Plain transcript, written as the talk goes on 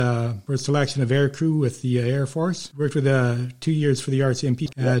for selection of air crew with the Air Force. Worked with 2 years for the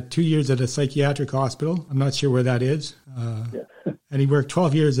RCMP, 2 years at a psychiatric hospital. I'm not sure where that is. And he worked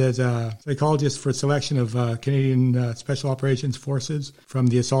 12 years as a psychologist for selection of Canadian Special Operations Forces, from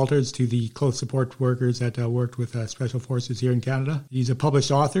the assaulters to the close support workers that worked with Special Forces here in Canada. He's a published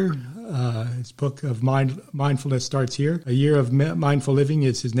author. His book of Mindfulness starts here. A Year of Mindful Living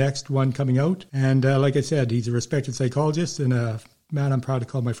is his next one coming out. And like I said, he's a respected psychologist and a man I'm proud to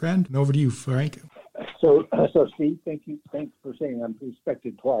call my friend. And over to you, Frank. So Steve, thank you. Thanks for saying I'm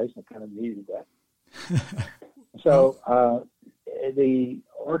respected twice. I kind of needed that. So the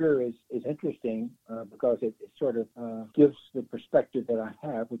order is interesting because it sort of gives the perspective that I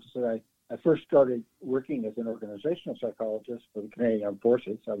have, which is that I first started working as an organizational psychologist for the Canadian Armed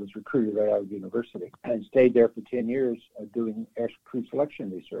Forces. I was recruited right out of university and stayed there for 10 years doing air crew selection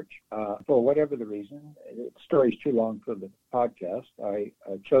research. For whatever the reason, the story's too long for the podcast, I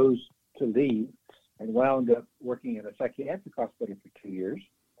chose to leave and wound up working in a psychiatric hospital for 2 years.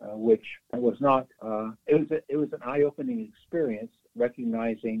 Which was not, it was an eye-opening experience,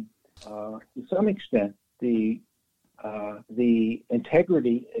 recognizing to some extent the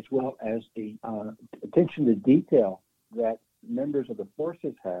integrity as well as the attention to detail that members of the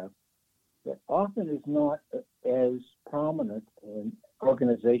forces have that often is not as prominent in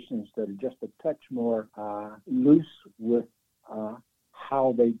organizations that are just a touch more loose with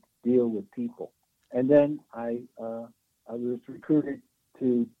how they deal with people. And then I was recruited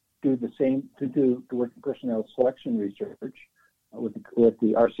to do the same, to work in personnel selection research with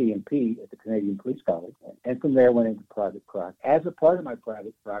the RCMP at the Canadian Police College, and from there went into private practice. As a part of my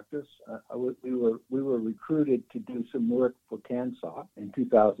private practice, we were recruited to do some work for CANSOC in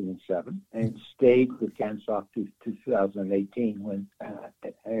 2007, and stayed with CANSOC to 2018 when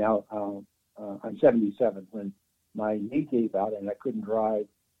I'm 77 when my knee gave out and I couldn't drive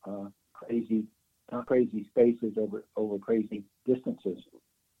crazy spaces over crazy distances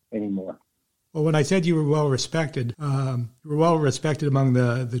anymore. Well, when I said you were well respected, among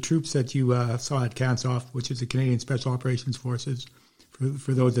the troops that you saw at CANSOF, which is the Canadian Special Operations Forces,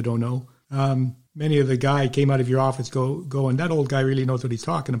 for those that don't know. Many of the guy came out of your office going, that old guy really knows what he's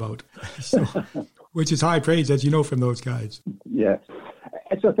talking about, so, which is high praise, as you know, from those guys. Yes.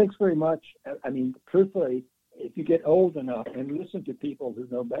 And so thanks very much. I mean, truthfully, if you get old enough and listen to people who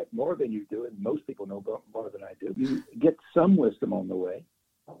know more than you do, and most people know more than I do, you get some wisdom on the way.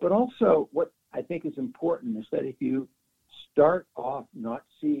 But also what I think is important is that if you start off not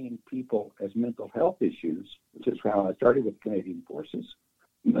seeing people as mental health issues, which is how I started with Canadian Forces,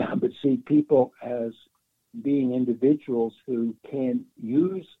 but see people as being individuals who can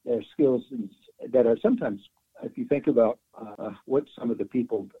use their skills that are sometimes, if you think about what some of the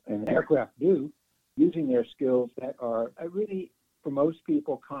people in aircraft do, using their skills that are really, for most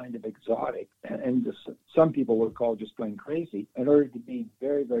people, kind of exotic, and just, some people would call just plain crazy, in order to be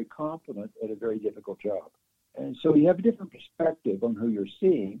very, very competent at a very difficult job. And so you have a different perspective on who you're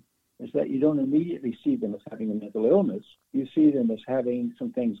seeing, is that you don't immediately see them as having a mental illness. You see them as having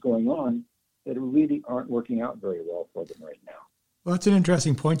some things going on that really aren't working out very well for them right now. Well, that's an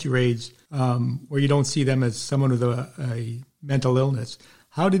interesting point you raise, where you don't see them as someone with a mental illness.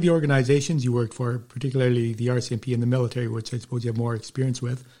 How did the organizations you worked for, particularly the RCMP and the military, which I suppose you have more experience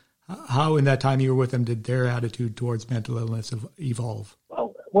with, how in that time you were with them did their attitude towards mental illness evolve?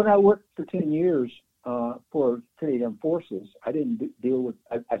 Well, when I worked for 10 years for Canadian Forces, I didn't deal with,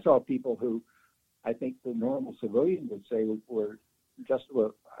 I saw people who I think the normal civilian would say were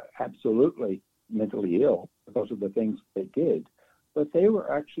absolutely mentally ill because of the things they did. But they were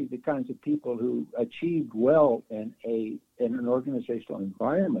actually the kinds of people who achieved well in an organizational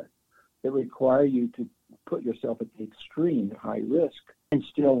environment that require you to put yourself at the extreme high risk and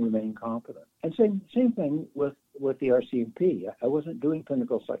still remain competent. And same thing with the RCMP. I wasn't doing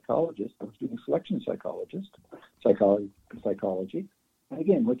clinical psychologist. I was doing selection psychology. And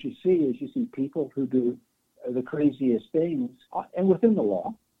again, what you see is you see people who do the craziest things, and within the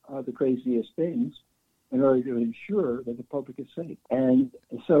law, the craziest things, in order to ensure that the public is safe. And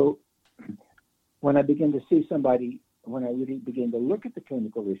so when I begin to see somebody, when I really begin to look at the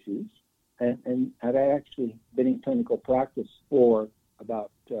clinical issues, and I'd actually been in clinical practice for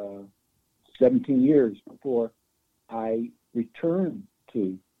about 17 years before I returned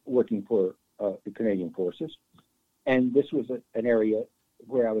to working for the Canadian Forces. And this was an area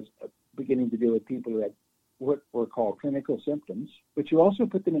where I was beginning to deal with people who had what were called clinical symptoms, but you also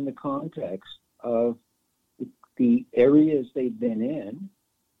put them in the context of the areas they've been in,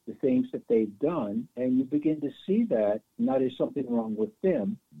 the things that they've done, and you begin to see that not as something wrong with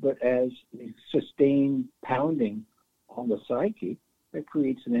them, but as a sustained pounding on the psyche that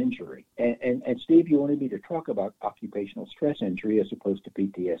creates an injury. And Steve, you wanted me to talk about occupational stress injury as opposed to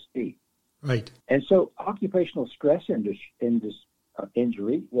PTSD. Right. And so occupational stress injury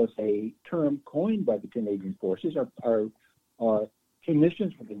was a term coined by the Canadian Forces, our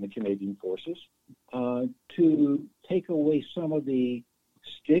clinicians within the Canadian Forces, to take away some of the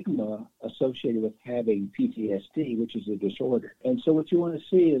stigma associated with having PTSD, which is a disorder. And so what you want to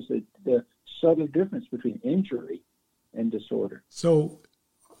see is the subtle difference between injury and disorder. So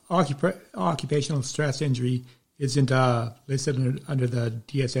occupational stress injury isn't listed under the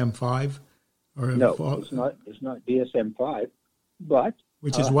DSM-5? No, it's not DSM-5, but...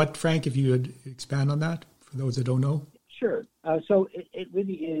 Which is what, Frank, if you would expand on that, for those that don't know? Sure. So it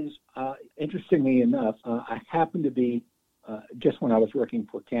really is, interestingly enough, I happen to be, just when I was working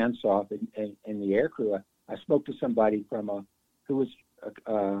for CANSOF in the aircrew, I spoke to somebody who was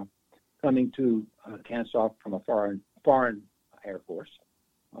coming to CANSOF from a foreign Air Force.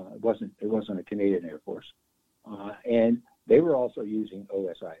 It wasn't a Canadian Air Force. And they were also using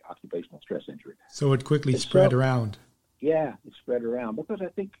OSI, occupational stress injury. So it quickly spread around. Yeah, it spread around because I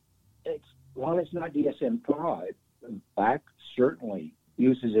think while it's not DSM-5, BAC certainly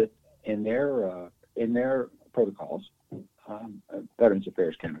uses it in their protocols, Veterans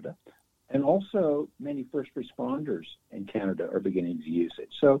Affairs Canada, and also many first responders in Canada are beginning to use it.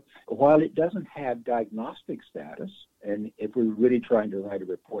 So while it doesn't have diagnostic status, and if we're really trying to write a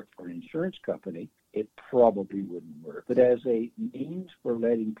report for an insurance company, it probably wouldn't work. But as a means for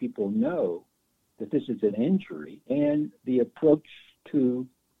letting people know that this is an injury and the approach to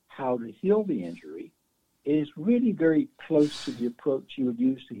how to heal the injury is really very close to the approach you would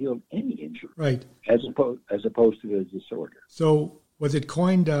use to heal any injury, right? As opposed to a disorder. So, was it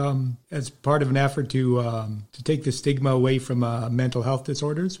coined as part of an effort to take the stigma away from mental health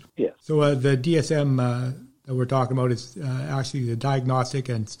disorders? Yes. So, the DSM that we're talking about is actually the Diagnostic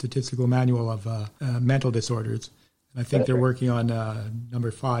and Statistical Manual of Mental Disorders, and I think they're working on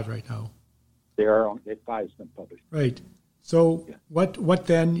number 5 right now. They are. 5 has been published. Right. So what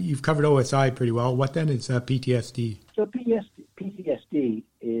then, you've covered OSI pretty well, what then is PTSD? So PTSD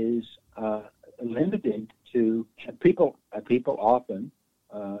is limited to, people often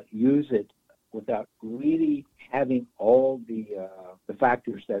use it without really having all the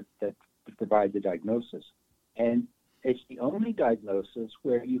factors that provide the diagnosis. And it's the only diagnosis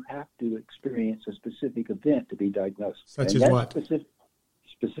where you have to experience a specific event to be diagnosed. Such and as what?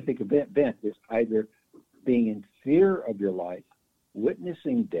 Specific event is either being in fear of your life,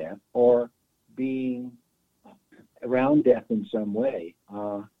 witnessing death, or being around death in some way.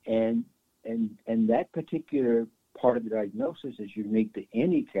 And that particular part of the diagnosis is unique to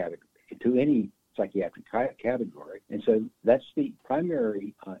any category, to any psychiatric category. And so that's the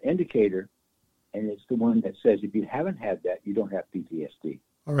primary indicator, and it's the one that says if you haven't had that, you don't have PTSD.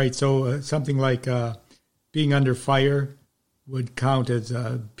 All right, so something like being under fire would count as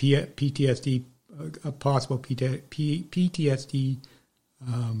PTSD, a possible PTSD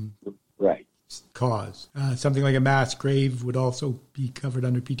right. cause. Something like a mass grave would also be covered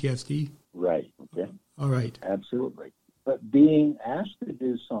under PTSD? Right, okay. All right. Absolutely. But being asked to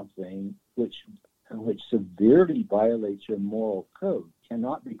do something which severely violates your moral code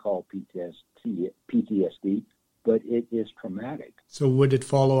cannot be called PTSD, but it is traumatic. So would it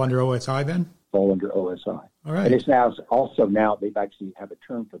follow under OSI then? Fall under OSI. All right. And it's now they actually have a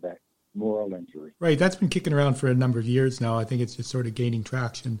term for that, moral injury. Right. That's been kicking around for a number of years now. I think it's just sort of gaining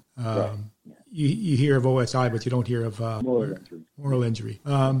traction. Right. Yeah. You hear of OSI, but you don't hear of moral injury.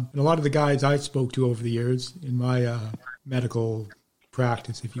 And a lot of the guys I spoke to over the years in my medical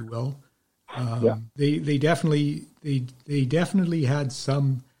practice, if you will, they definitely had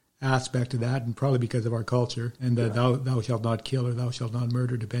some aspect of that, and probably because of our culture, and thou shalt not kill or thou shalt not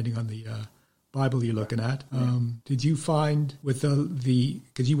murder, depending on the Bible you're looking at. Did you find with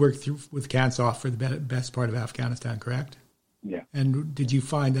because you worked with CANSOF for the best part of Afghanistan, correct? Yeah. And did you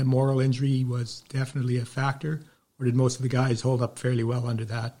find that moral injury was definitely a factor, or did most of the guys hold up fairly well under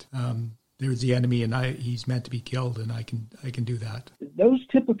that? There's the enemy, and he's meant to be killed, and I can do that. Those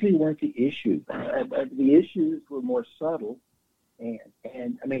typically weren't the issues. The issues were more subtle,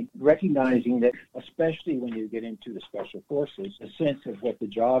 and I mean, recognizing that, especially when you get into the special forces, the sense of what the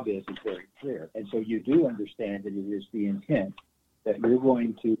job is very clear, and so you do understand that it is the intent that you're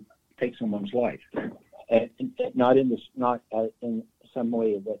going to take someone's life, and not in some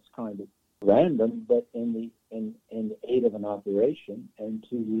way that's kind of random, but in the aid of an operation, and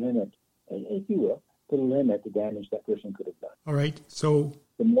to limit, if you will, to limit the damage that person could have done. All right. So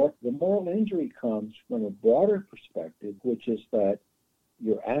the moral injury comes from a broader perspective, which is that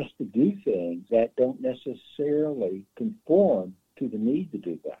you're asked to do things that don't necessarily conform to the need to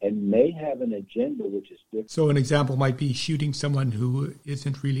do that and may have an agenda which is different. So an example might be shooting someone who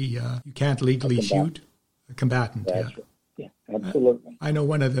isn't really, you can't legally shoot. A combatant, That's right. Yeah, absolutely. I know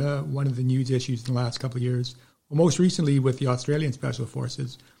one of the news issues in the last couple of years, well, most recently with the Australian Special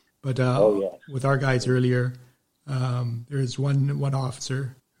Forces, but with our guys earlier, there's one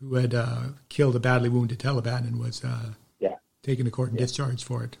officer who had killed a badly wounded Taliban and was taken to court and discharged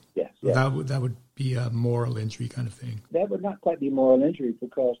for it. Yes, so that would be a moral injury kind of thing. That would not quite be moral injury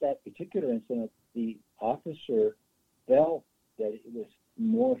because that particular incident, the officer felt that it was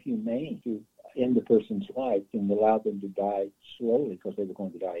more humane to end the person's life and allow them to die slowly because they were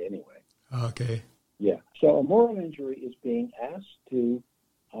going to die anyway. Okay. Yeah. So a moral injury is being asked to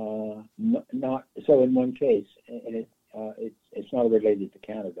not. So in one case, and it's not related to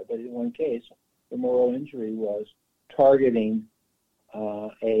Canada, but in one case, the moral injury was targeting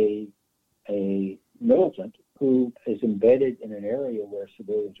a militant who is embedded in an area where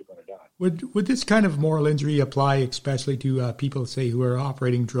civilians are going to die. Would this kind of moral injury apply especially to people, say, who are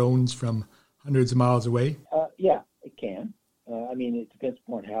operating drones from hundreds of miles away? Yeah, it can. I mean, it depends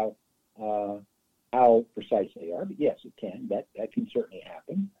upon how precise they are, but yes, it can. That can certainly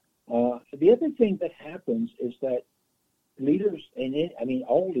happen. The other thing that happens is that leaders,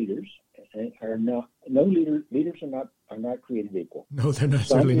 all leaders are not. No leaders are not created equal. No, they're not.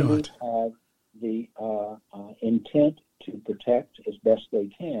 Certainly not. Some leaders have the intent to protect as best they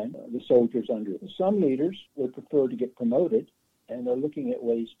can the soldiers under them. Some leaders would prefer to get promoted, and they're looking at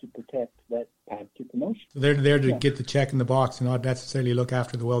ways to protect that path to promotion. So they're there to get the check in the box and not necessarily look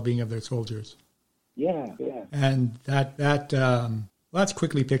after the well-being of their soldiers. Yeah. And that's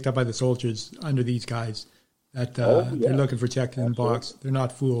quickly picked up by the soldiers under these guys. That they're looking for check in the box. They're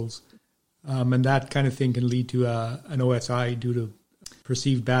not fools, and that kind of thing can lead to an OSI due to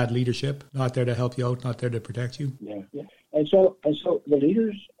perceived bad leadership. Not there to help you out, not there to protect you. Yeah. And so the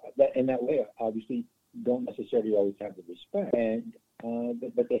leaders that in that way obviously don't necessarily always have the respect, and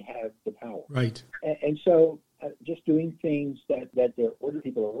but they have the power. Right. And so just doing things that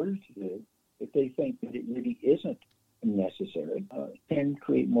people are ordered to do, if they think that it really isn't necessary, can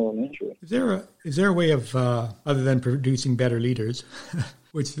create moral injury. Is there a way of, other than producing better leaders,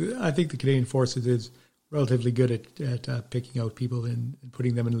 which I think the Canadian Forces is relatively good at picking out people and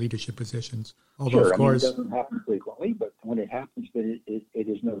putting them in leadership positions. Although, sure, of course, it doesn't happen frequently, but when it happens, then it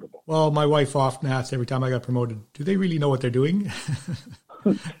is notable. Well, my wife often asks every time I got promoted, do they really know what they're doing?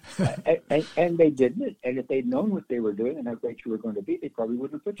 and they didn't. And if they'd known what they were doing and how great you were going to be, they probably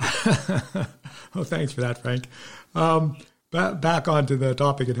wouldn't have put you. Well, thanks for that, Frank. Back onto the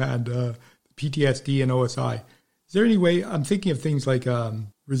topic at hand, PTSD and OSI. Is there any way, I'm thinking of things like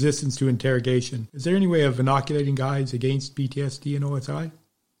resistance to interrogation. Is there any way of inoculating guys against PTSD and OSI?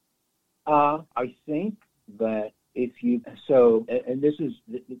 I think that if you, so, and this is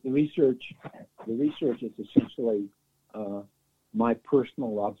the research is essentially my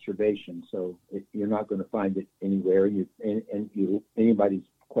personal observation, so you're not going to find it anywhere, anybody's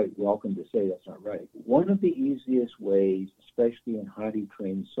quite welcome to say that's not right. One of the easiest ways, especially in highly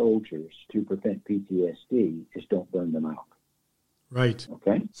trained soldiers, to prevent PTSD is don't burn them out. Right.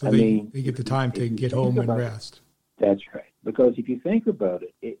 Okay? So they get the time to get home and rest. That's right. Because if you think about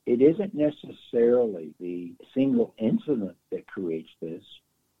it, it isn't necessarily the single incident that creates this.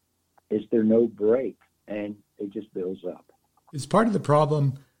 Is there no break? And it just builds up. Is part of the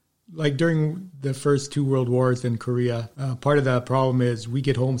problem, like during the first two world wars in Korea, part of the problem is we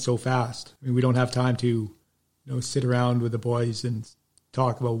get home so fast. I mean, we don't have time to sit around with the boys and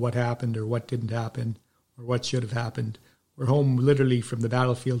talk about what happened or what didn't happen or what should have happened. We're home literally from the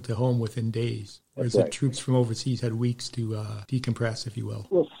battlefield to home within days, whereas the troops from overseas had weeks to decompress, if you will.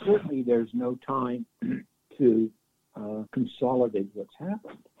 Well, certainly there's no time to consolidate what's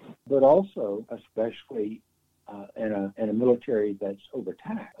happened, but also, especially in a military that's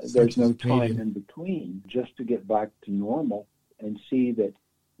overtaxed, there's no time in between just to get back to normal and see that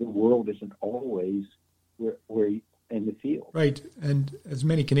the world isn't always where in the field. Right, and as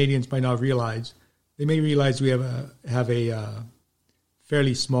many Canadians might not realize, they may realize we have a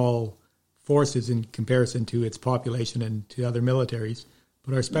fairly small forces in comparison to its population and to other militaries,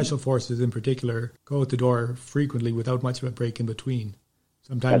 but our special forces in particular go out the door frequently without much of a break in between.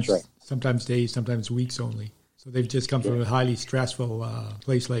 Sometimes, That's right. Sometimes days, sometimes weeks only. So they've just come from a highly stressful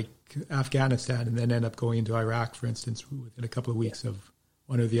place like Afghanistan and then end up going into Iraq, for instance, within a couple of weeks of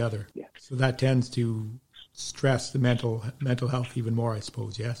one or the other. Yeah. So that tends to stress the mental health even more, I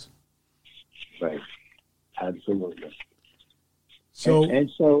suppose, yes? Right. Absolutely. So, and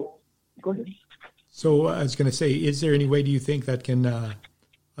so, go ahead. So I was going to say, is there any way, do you think, that can,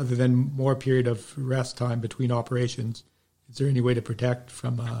 other than more period of rest time between operations, Is there any way to protect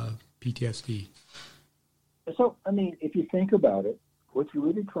from PTSD? So, I mean, if you think about it, what you're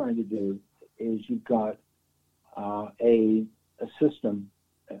really trying to do is you've got a system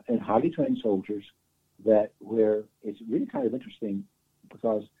and highly trained soldiers that where it's really kind of interesting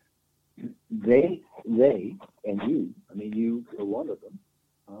because they and you, I mean, you are one of them,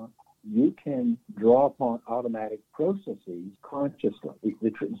 you can draw upon automatic processes consciously.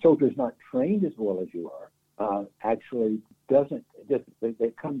 The soldier is not trained as well as you are, actually doesn't,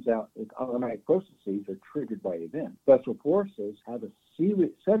 it comes out, automatic processes are triggered by events. Special forces have a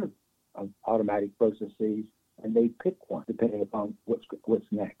set of automatic processes, and they pick one depending upon what's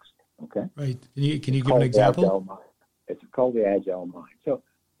next. Okay. Right. Can you give an example? It's called the agile mind. So,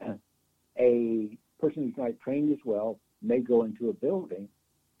 a person who's not trained as well may go into a building,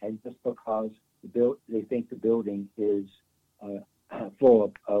 and just because they think the building is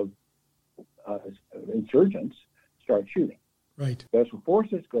full of insurgents, start shooting. Right. Special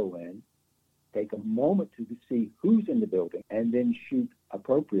forces go in, take a moment to see who's in the building, and then shoot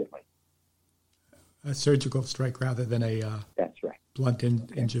appropriately. A surgical strike rather than a that's right. blunt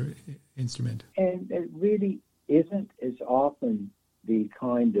instrument. And it really isn't as often the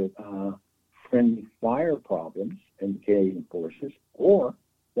kind of friendly fire problems in Canadian forces, or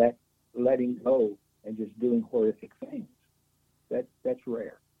that letting go and just doing horrific things. That's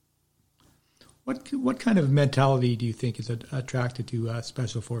rare. What kind of mentality do you think is attracted to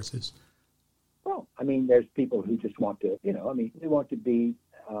special forces? Well, I mean, there's people who just want to, they want to be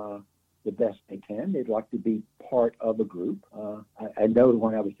the best they can. They'd like to be part of a group. I know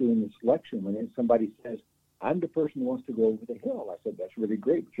when I was doing the selection, when somebody says, I'm the person who wants to go over the hill, I said, that's really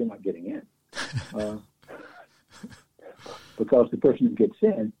great, but you're not getting in. Because the person who gets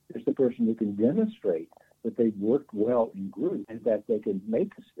in is the person who can demonstrate that they've worked well in group and that they can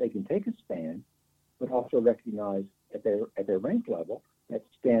take a stand, but also recognize at their rank level that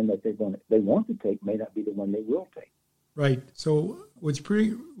stand that they want to take may not be the one they will take. Right. So, which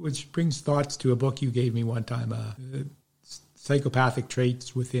brings thoughts to a book you gave me one time, Psychopathic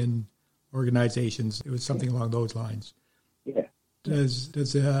Traits Within Organizations. It was something along those lines. Yeah. Does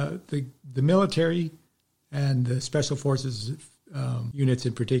the military and the special forces units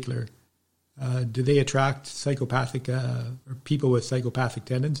in particular, do they attract psychopathic or people with psychopathic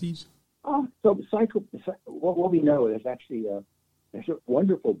tendencies? So what we know is actually there's a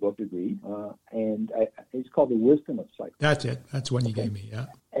wonderful book to read, and it's called The Wisdom of Psychopaths. That's it. That's one you gave me, yeah.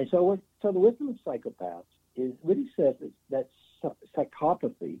 And so The Wisdom of Psychopaths really says that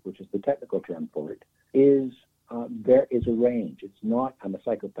psychopathy, which is the technical term for it, there is a range. It's not I'm a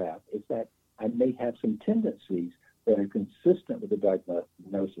psychopath. It's that I may have some tendencies that are consistent with the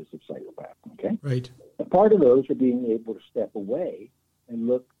diagnosis of psychopath. Okay, right. A part of those are being able to step away and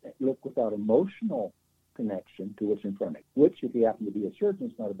look without emotional connection to what's in front of you. Which, if you happen to be a surgeon,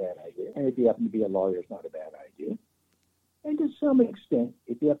 is not a bad idea, and if you happen to be a lawyer, is not a bad idea. And to some extent,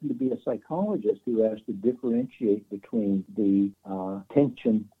 if you happen to be a psychologist who has to differentiate between the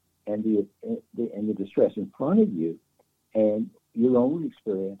tension and the distress in front of you, and your own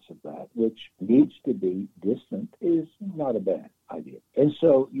experience of that, which needs to be distant, is not a bad idea. And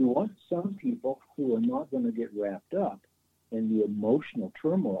so you want some people who are not going to get wrapped up in the emotional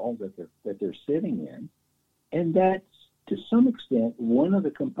turmoil that they're sitting in, and that's to some extent one of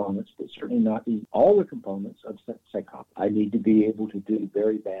the components, but certainly not all the components of psychopathy. I need to be able to do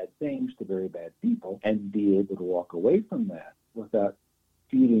very bad things to very bad people and be able to walk away from that without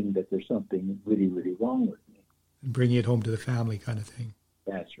feeling that there's something really, really wrong with me. And bringing it home to the family kind of thing.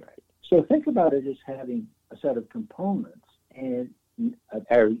 That's right. So think about it as having a set of components, and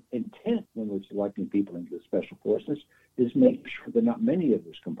our intent when we're selecting people into the special forces is make sure that not many of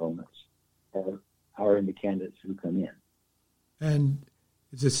those components are in the candidates who come in. And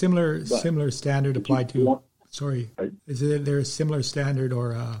is a similar standard applied to? Is there a similar standard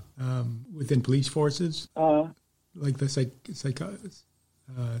or within police forces, like the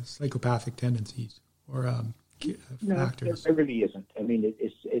psychopathic tendencies or factors? No, it really isn't. I mean,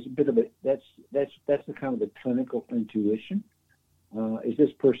 it's a bit of that's the kind of the clinical intuition. Is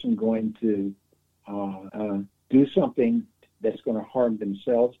this person going to do something that's going to harm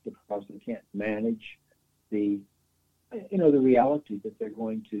themselves because they can't manage the reality that they're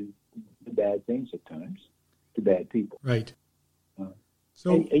going to do bad things at times to bad people. Right.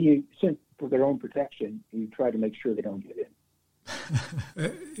 And you, for their own protection, you try to make sure they don't get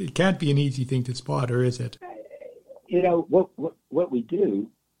in. It can't be an easy thing to spot, or is it? What we do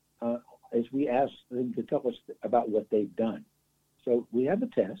is we ask them to tell us about what they've done. So we have a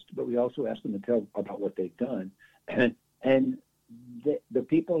test, but we also ask them to tell about what they've done. And the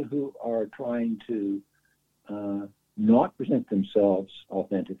people who are trying to not present themselves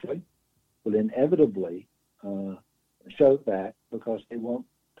authentically will inevitably show that, because they won't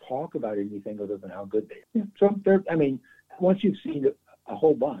talk about anything other than how good they are. So, once you've seen a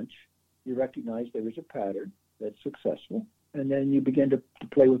whole bunch, you recognize there is a pattern that's successful, and then you begin to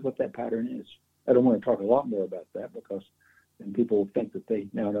play with what that pattern is. I don't want to talk a lot more about that, because then people will think that they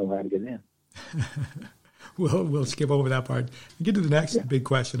now know how to get in. We'll skip over that part and get to the next big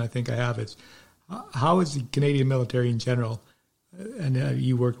question I think I have is, how is the Canadian military in general, and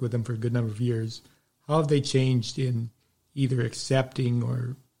you worked with them for a good number of years, how have they changed in either accepting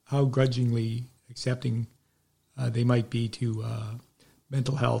or how grudgingly accepting they might be to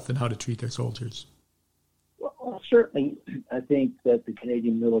mental health and how to treat their soldiers? Well, certainly, I think that the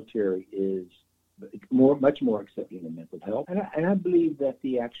Canadian military is much more accepting of mental health. And I believe that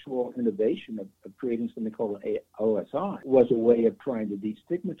the actual innovation of creating something called an OSI was a way of trying to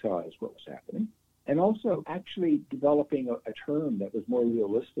destigmatize what was happening, and also actually developing a term that was more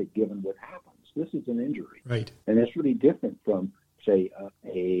realistic given what happens. This is an injury. Right. And that's really different from, say,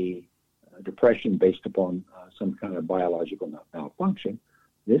 a depression based upon some kind of biological malfunction.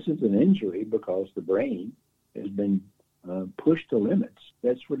 This is an injury because the brain has been pushed to limits.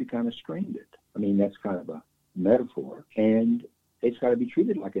 That's really kind of strained it. I mean, that's kind of a metaphor. And it's got to be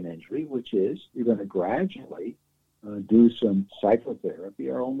treated like an injury, which is you're going to gradually do some psychotherapy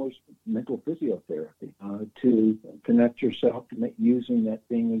or almost mental physiotherapy to connect yourself to using that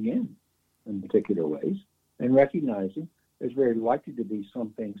thing again in particular ways, and recognizing there's very likely to be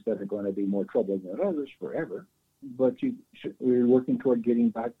some things that are going to be more troubling than others forever, but we're working toward getting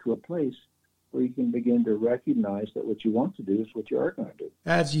back to a place where you can begin to recognize that what you want to do is what you are going to do.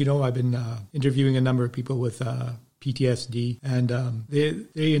 As you know, I've been interviewing a number of people with PTSD, and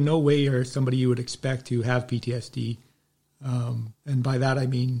they in no way are somebody you would expect to have PTSD. And by that I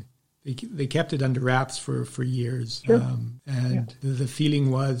mean they kept it under wraps for years. Sure. The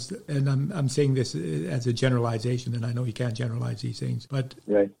feeling was, and I'm saying this as a generalization, and I know you can't generalize these things, but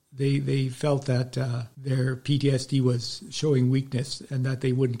right. They felt that their PTSD was showing weakness and that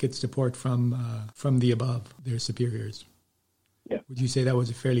they wouldn't get support from the above, their superiors. Yeah. Would you say that was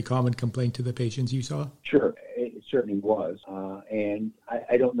a fairly common complaint to the patients you saw? Sure, it certainly was. And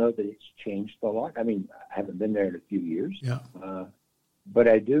I don't know that it's changed a lot. I mean, I haven't been there in a few years. Yeah. But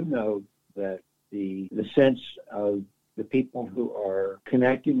I do know that the sense of the people who are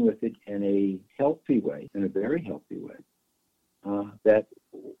connecting with it in a healthy way, in a very healthy way, that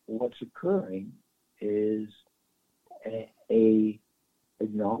what's occurring is a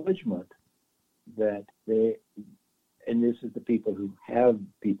acknowledgement that and this is the people who have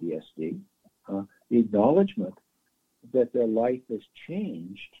PTSD, the acknowledgement that their life has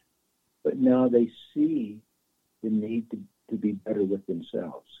changed, but now they see the need to be better with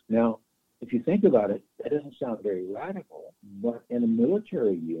themselves. Now, if you think about it, that doesn't sound very radical, but in a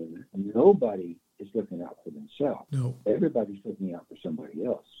military unit, nobody is looking out for themselves. No. Everybody's looking out for somebody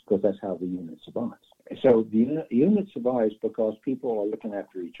else, because that's how the unit survives. So the unit survives because people are looking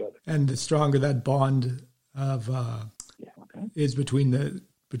after each other. And the stronger that bond of is between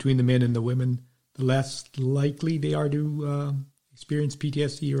the men and the women, the less likely they are to experience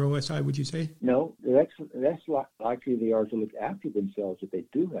PTSD or OSI, would you say? No, the less likely they are to look after themselves if they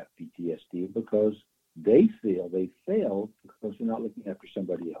do have PTSD, because they feel they failed because they're not looking after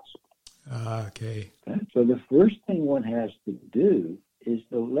somebody else. Okay. So the first thing one has to do is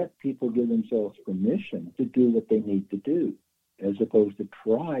to let people give themselves permission to do what they need to do, as opposed to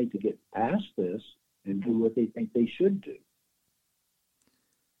try to get past this and do what they think they should do.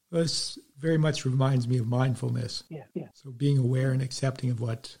 This very much reminds me of mindfulness. Yeah. So being aware and accepting of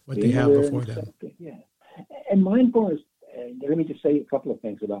what they have before them. Yeah. And mindfulness, let me just say a couple of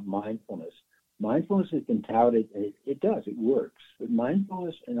things about mindfulness. Mindfulness has been touted, and it works. But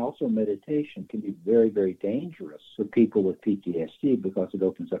mindfulness and also meditation can be very, very dangerous for people with PTSD because it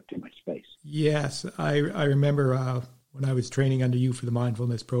opens up too much space. Yes, I remember when I was training under you for the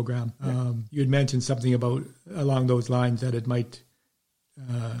mindfulness program, you had mentioned something along those lines that it might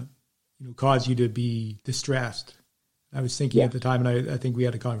cause you to be distressed. I was thinking at the time, and I think we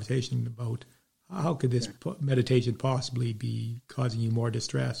had a conversation about how could this meditation possibly be causing you more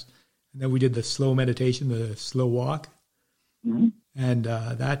distress. And then we did the slow meditation, the slow walk. Mm-hmm. And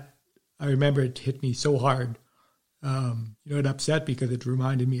that, I remember it hit me so hard. It upset because it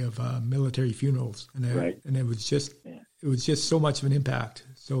reminded me of military funerals. And it was just so much of an impact.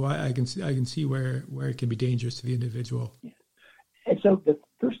 So I can see where it can be dangerous to the individual. Yeah. And so the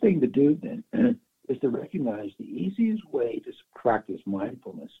first thing to do then is to recognize the easiest way to practice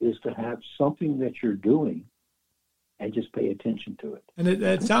mindfulness is to have something that you're doing and just pay attention to it. And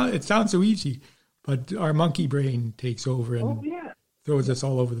it sounds so easy, But our monkey brain takes over and throws us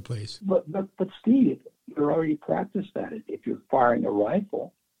all over the place. But Steve, you've already practiced that. If you're firing a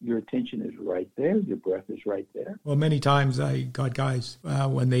rifle, your attention is right there. Your breath is right there. Well, many times I got guys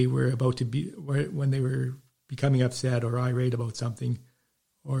when they were becoming upset or irate about something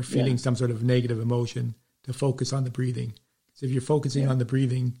or feeling some sort of negative emotion to focus on the breathing. So if you're focusing on the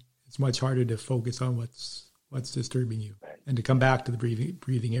breathing, it's much harder to focus on what's disturbing you and to come back to the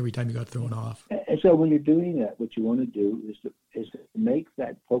breathing every time you got thrown off. And so when you're doing that, what you want to do is to make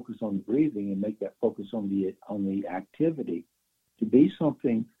that focus on the breathing and make that focus on the activity to be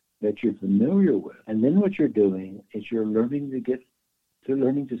something that you're familiar with. And then what you're doing is you're learning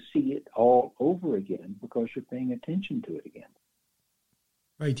to see it all over again because you're paying attention to it again.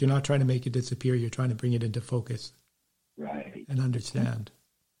 Right. You're not trying to make it disappear. You're trying to bring it into focus. Right. And understand.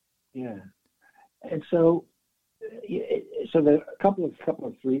 Yeah. And so there are a couple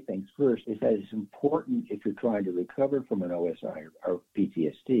of three things. First is that it's important if you're trying to recover from an OSI or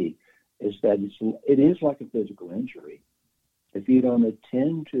PTSD is that it is like a physical injury. If you don't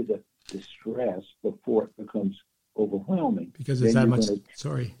attend to the distress before it becomes overwhelming, because it's that much.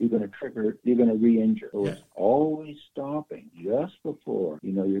 You're going to re-injure. So it's always stopping just before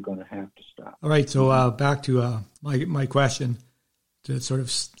you're going to have to stop. All right. So back to my question to sort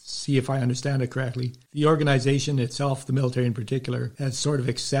of see if I understand it correctly. The organization itself, the military in particular, has sort of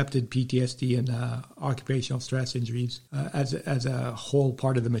accepted PTSD and occupational stress injuries as a whole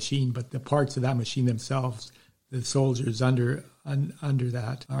part of the machine, but the parts of that machine themselves, the soldiers under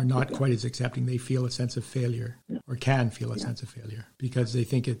that are not quite as accepting. They feel a sense of failure or can feel a sense of failure because they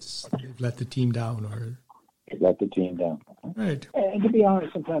think they've let the team down or let the team down. Right. And to be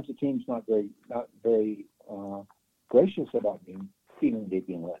honest, sometimes the team's not very gracious about feeling they've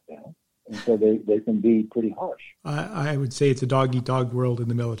been let down. And so they can be pretty harsh. I would say it's a dog-eat-dog world in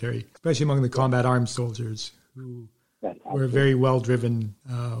the military, especially among the combat armed soldiers who we're very well-driven,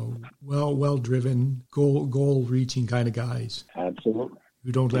 goal-reaching kind of guys. Absolutely.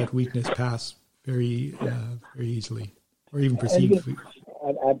 Who don't let weakness pass very easily, or even perceive.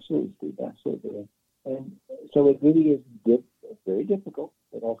 Absolutely, Steve. Absolutely. And so it really is very difficult,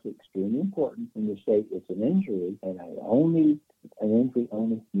 but also extremely important when you say it's an injury, and an injury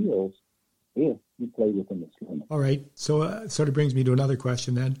only heals if you play within its limits. All right. So it sort of brings me to another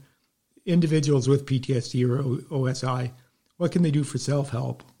question then. Individuals with PTSD or OSI, what can they do for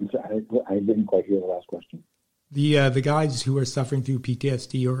self-help? I didn't quite hear the last question. The guys who are suffering through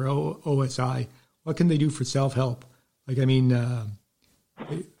PTSD or OSI, what can they do for self-help?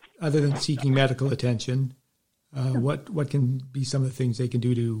 Other than seeking medical attention, what can be some of the things they can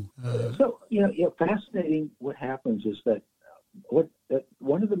do to... So, fascinating what happens is that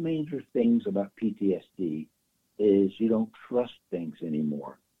one of the major things about PTSD is you don't trust things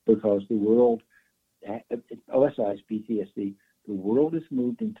anymore. Because the world, OSI's PTSD, the world has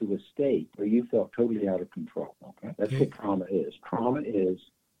moved into a state where you felt totally out of control. Okay, that's what trauma is. Trauma is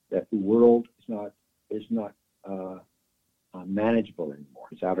that the world is not manageable anymore.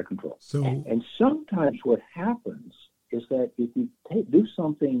 It's out of control. So, and sometimes what happens is that if you do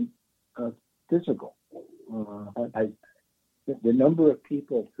something physical, the number of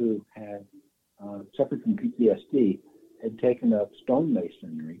people who had suffered from PTSD had taken up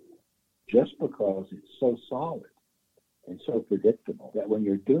stonemasonry just because it's so solid and so predictable that when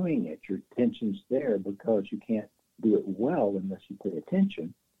you're doing it, your attention's there because you can't do it well unless you pay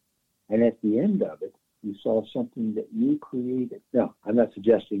attention. And at the end of it, you saw something that you created. Now, I'm not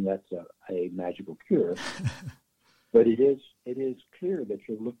suggesting that's a magical cure, but it is clear that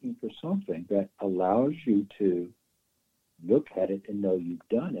you're looking for something that allows you to look at it and know you've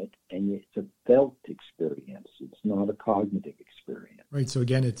done it, and it's a felt experience. It's not a cognitive experience. Right. So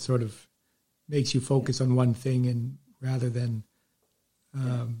again, it sort of makes you focus on one thing and rather than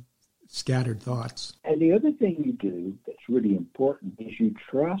scattered thoughts. And the other thing you do that's really important is you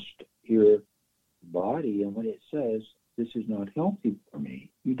trust your body, and when it says, this is not healthy for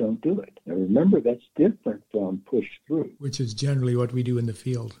me, you don't do it. Now remember, that's different from push through. Which is generally what we do in the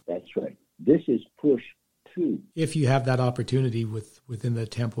field. That's right. This is push to. If you have that opportunity within the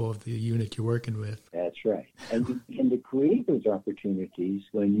tempo of the unit you're working with. That's right. And you can create those opportunities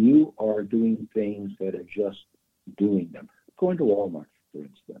when you are doing things that are just doing them. Going to Walmart, for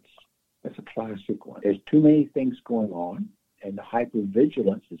instance. That's a classic one. There's too many things going on, and the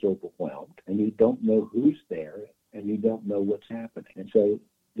hypervigilance is overwhelmed, and you don't know who's there, and you don't know what's happening. And so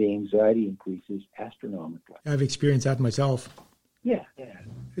the anxiety increases astronomically. I've experienced that myself. Yeah.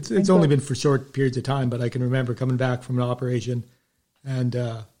 It's only been for short periods of time, but I can remember coming back from an operation, and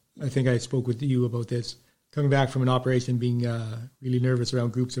I think I spoke with you about this, coming back from an operation being really nervous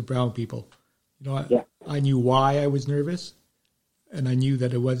around groups of brown people. I knew why I was nervous, and I knew that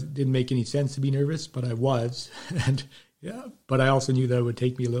didn't make any sense to be nervous, but I was, but I also knew that it would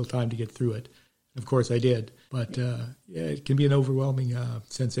take me a little time to get through it. Of course, I did, but it can be an overwhelming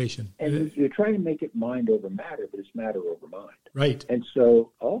sensation. And you're trying to make it mind over matter, but it's matter over mind. Right. And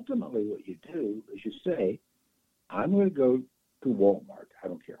so ultimately, what you do is you say, "I'm going to go to Walmart. I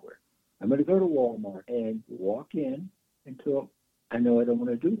don't care where. I'm going to go to Walmart and walk in until I know I don't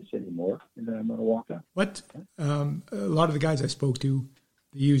want to do this anymore, and then I'm going to walk out." A lot of the guys I spoke to,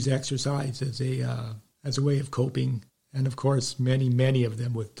 they use exercise as a way of coping, and of course, many of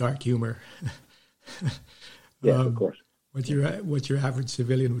them with dark humor. Yes, of course. What your average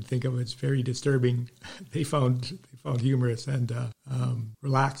civilian would think of as very disturbing, they found humorous and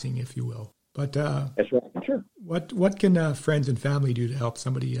relaxing, if you will. But that's right. Sure. What can friends and family do to help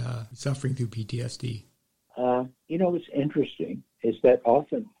somebody suffering through PTSD? What's interesting is that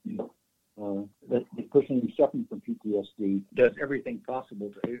often the person who's suffering from PTSD does everything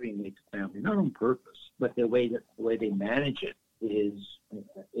possible to alienate the family, not on purpose, but the way they manage it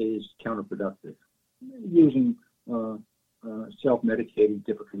is counterproductive, using self-medicating,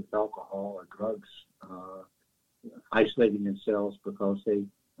 typically with alcohol or drugs, isolating themselves because they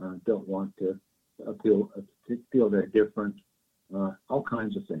don't want to feel they're different, all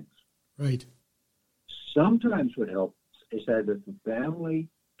kinds of things. Right. Sometimes what helps is that if the family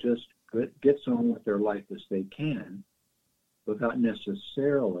just gets on with their life as they can, without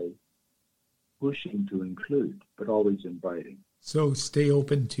necessarily pushing to include, but always inviting. So stay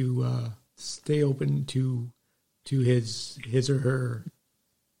open to his or her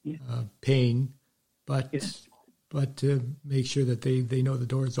pain, but to make sure that they know the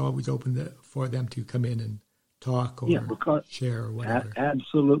door is always open for them to come in and talk or share or whatever.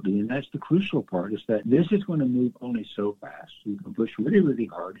 Absolutely, and that's the crucial part, is that this is going to move only so fast. You can push really, really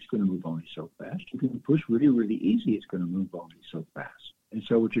hard, it's going to move only so fast. You can push really, really easy, it's going to move only so fast. And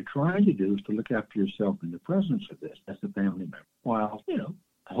so what you're trying to do is to look after yourself in the presence of this as a family member. While,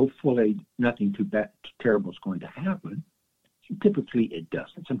 hopefully nothing too terrible is going to happen, typically it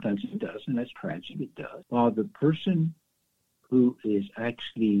doesn't. Sometimes it does, and that's tragic, it does. While the person who is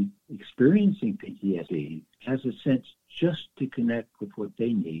actually experiencing PTSD has a sense just to connect with what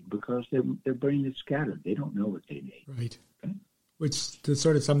they need, because their brain is scattered. They don't know what they need. Right. Okay? Which, to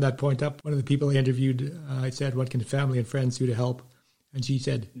sort of sum that point up, one of the people I interviewed, I said, "What can family and friends do to help?" And she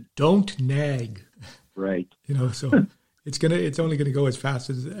said, "Don't nag." Right. So it's only going to go as fast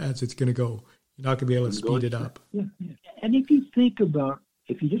as it's going to go. You're not going to be able to speed it up. Yeah. And if you think about,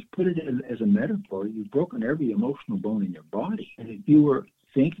 if you just put it as a metaphor, you've broken every emotional bone in your body. And if you were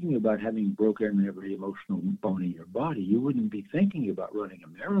thinking about having broken every emotional bone in your body, you wouldn't be thinking about running a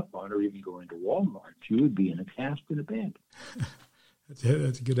marathon or even going to Walmart. You would be in a cast in a bed.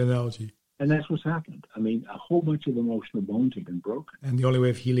 That's a good analogy. And that's what's happened. I mean, a whole bunch of emotional bones have been broken. And the only way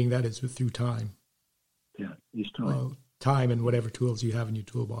of healing that is through time. Yeah, it's time. Well, time and whatever tools you have in your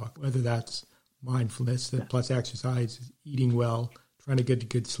toolbox, whether that's mindfulness plus exercise, eating well, trying to get to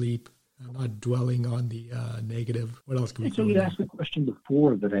good sleep, not dwelling on the negative. What else can we do? So you asked a question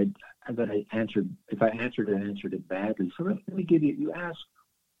before that I answered. If I answered it badly. So let me give you. You asked,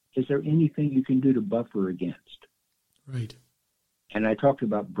 is there anything you can do to buffer against? Right. And I talked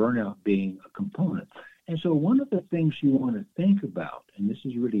about burnout being a component. And so one of the things you want to think about, and this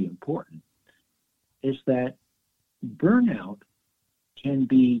is really important, is that burnout can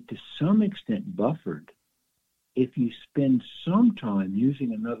be to some extent buffered if you spend some time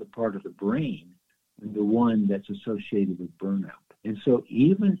using another part of the brain than the one that's associated with burnout. And so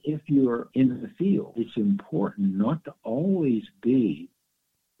even if you're in the field, it's important not to always be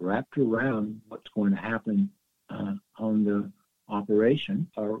wrapped around what's going to happen on the operation,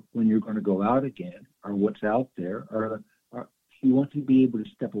 or when you're going to go out again, or what's out there, or you want to be able to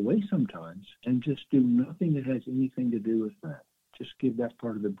step away sometimes and just do nothing that has anything to do with that. Just give that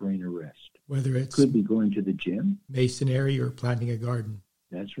part of the brain a rest. Whether it could be going to the gym, masonry, or planting a garden.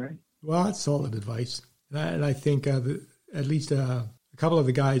 That's right. Well, that's solid advice. And I think at least a couple of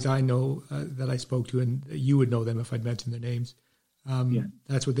the guys I know that I spoke to, and you would know them if I'd mentioned their names,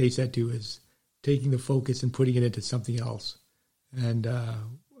 that's what they said too, is taking the focus and putting it into something else. And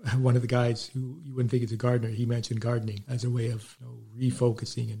one of the guys who you wouldn't think is a gardener, he mentioned gardening as a way of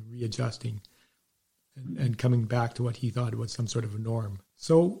refocusing and readjusting and coming back to what he thought was some sort of a norm.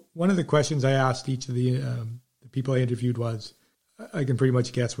 So one of the questions I asked each of the people I interviewed was, I can pretty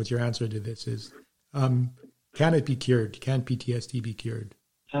much guess what your answer to this is. Can it be cured? Can PTSD be cured?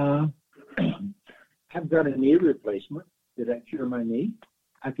 I've got a knee replacement. Did I cure my knee?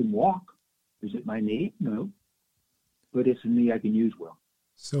 I can walk. Is it my knee? No. But it's a knee I can use well.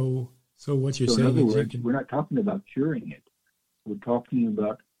 So So what you're so saying in other is words, we're not talking about curing it. We're talking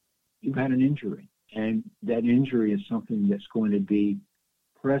about you've had an injury, and that injury is something that's going to be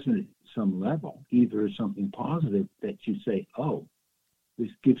present at some level, either as something positive that you say, oh, this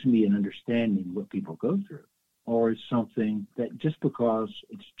gives me an understanding of what people go through, or it's something that just because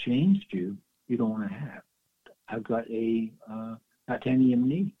it's changed you, you don't want to have. I've got a titanium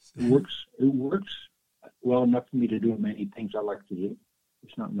knee. It works well enough for me to do many things I like to do.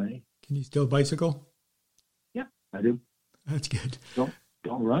 It's not many. Can you still bicycle? Yeah, I do. That's good. Don't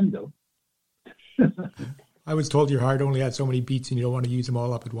run though. I was told your heart only had so many beats and you don't want to use them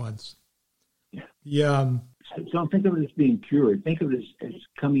all up at once. Yeah. Yeah. So don't think of it as being cured. Think of it as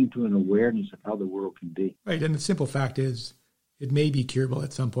coming to an awareness of how the world can be. Right. And the simple fact is it may be curable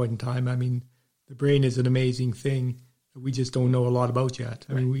at some point in time. I mean, the brain is an amazing thing that we just don't know a lot about yet.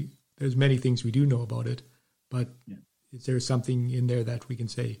 I mean, there's many things we do know about it, but is there something in there that we can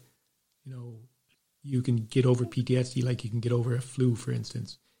say, you can get over PTSD like you can get over a flu, for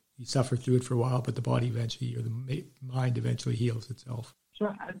instance. You suffer through it for a while, but the body eventually, or the mind eventually heals itself.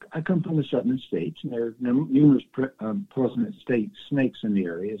 So I come from the southern states, and there are numerous poisonous snakes in the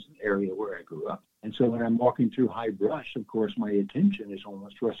area where I grew up. And so when I'm walking through high brush, of course, my attention is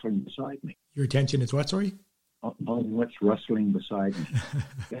almost rustling beside me. Your attention is what, sorry? On what's rustling beside me.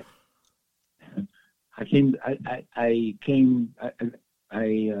 Okay.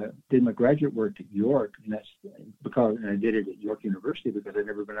 I did my graduate work at York, and I did it at York University because I'd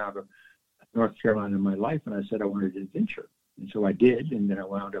never been out of North Carolina in my life, and I said I wanted an adventure. And so I did, and then I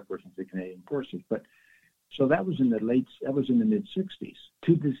wound up working for the Canadian Forces. But so that was in the mid-'60s.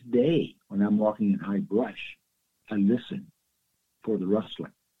 To this day, when I'm walking in high brush, I listen for the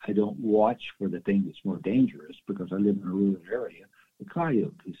rustling. I don't watch for the thing that's more dangerous because I live in a rural area. The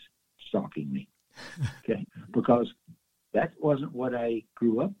coyote is stalking me, okay? Because that wasn't what I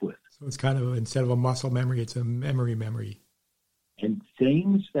grew up with. So it's kind of, instead of a muscle memory, it's a memory. And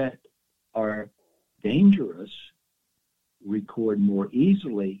things that are dangerous record more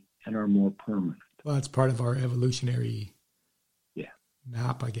easily and are more permanent. Well, that's part of our evolutionary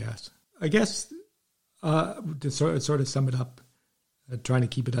map, I guess. To sort of sum it up, trying to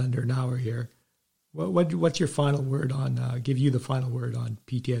keep it under an hour here, what's your final word on, give you the final word on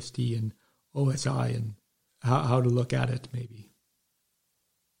PTSD and OSI and how to look at it, maybe,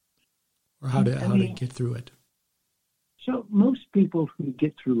 or how to get through it? So most people who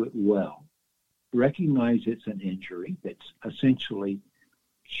get through it well recognize it's an injury that's essentially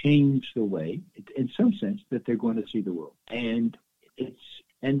changed the way, in some sense, that they're going to see the world, and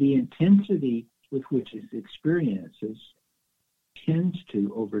the intensity with which it experiences tends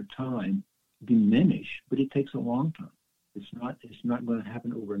to, over time, diminish, but it takes a long time. It's not going to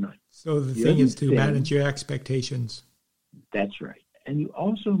happen overnight. So the thing is to manage your expectations. That's right. And you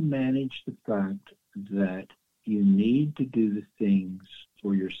also manage the fact that you need to do the things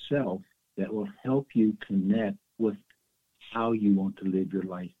for yourself that will help you connect with how you want to live your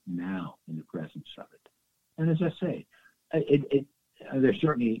life now in the presence of it. And as I say, there's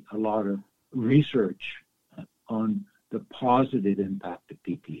certainly a lot of research on the positive impact of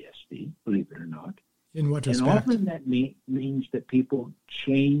PTSD, believe it or not. In what respect? And often that means that people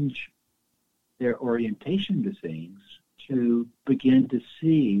change their orientation to things to begin to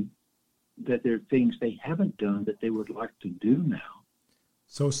see that there are things they haven't done that they would like to do now.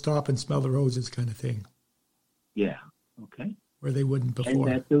 So stop and smell the roses kind of thing. Yeah, okay. Where they wouldn't before. And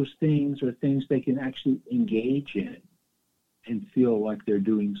that those things are things they can actually engage in and feel like they're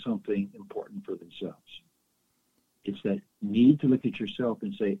doing something important for themselves. It's that need to look at yourself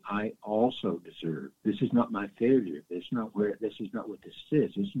and say, I also deserve. This is not my failure. This is not what this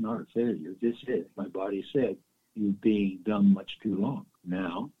is. This is not a failure. This is, my body said, you've being done much too long.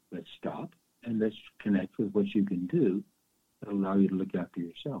 Now, let's stop and let's connect with what you can do that allow you to look after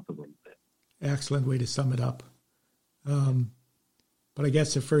yourself a little bit. Excellent way to sum it up. But I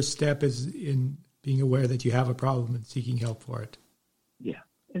guess the first step is in being aware that you have a problem and seeking help for it. Yeah.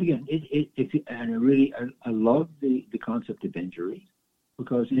 And again, I love the concept of injury,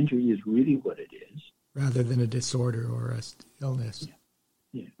 because injury is really what it is. Rather than a disorder or a illness.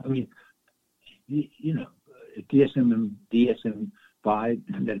 Yeah. I mean, DSM-5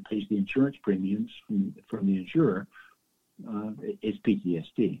 that pays the insurance premiums from the insurer is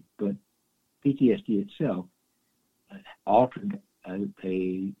PTSD. But PTSD itself altered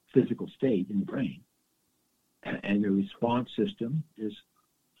a physical state in the brain. And the response system is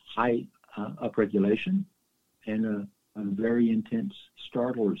high upregulation and a very intense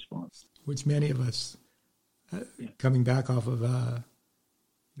startle response. Which many of us, coming back off of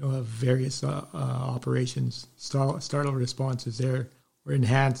various operations, startle responses, they're or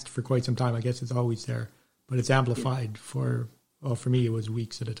enhanced for quite some time. I guess it's always there, but it's amplified for me, it was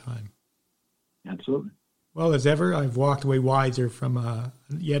weeks at a time. Absolutely. Well, as ever, I've walked away wiser from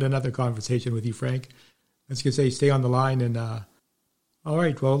yet another conversation with you, Frank. Let's just say stay on the line. And all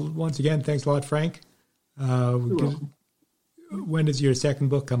right. Well, once again, thanks a lot, Frank. When does your second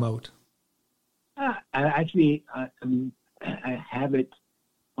book come out? I have it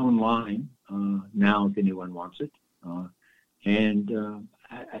online now if anyone wants it. And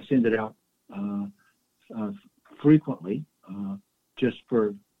I send it out frequently just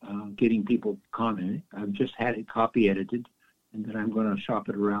for getting people commenting. I've just had it copy edited, and then I'm going to shop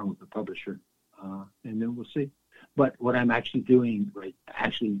it around with the publisher, and then we'll see. But what I'm actually doing, what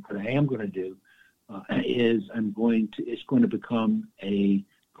I am going to do is it's going to become a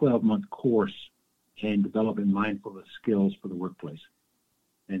 12-month course in developing mindfulness skills for the workplace.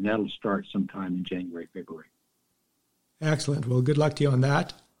 And that'll start sometime in January, February. Excellent. Well, good luck to you on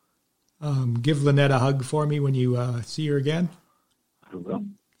that. Give Lynette a hug for me when you see her again. I will.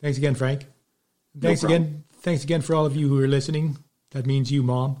 Thanks again, Frank. Thanks again for all of you who are listening. That means you,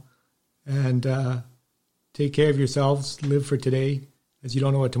 Mom. And take care of yourselves. Live for today, as you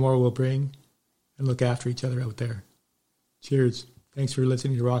don't know what tomorrow will bring. And look after each other out there. Cheers. Thanks for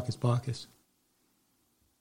listening to Raucous Baucus.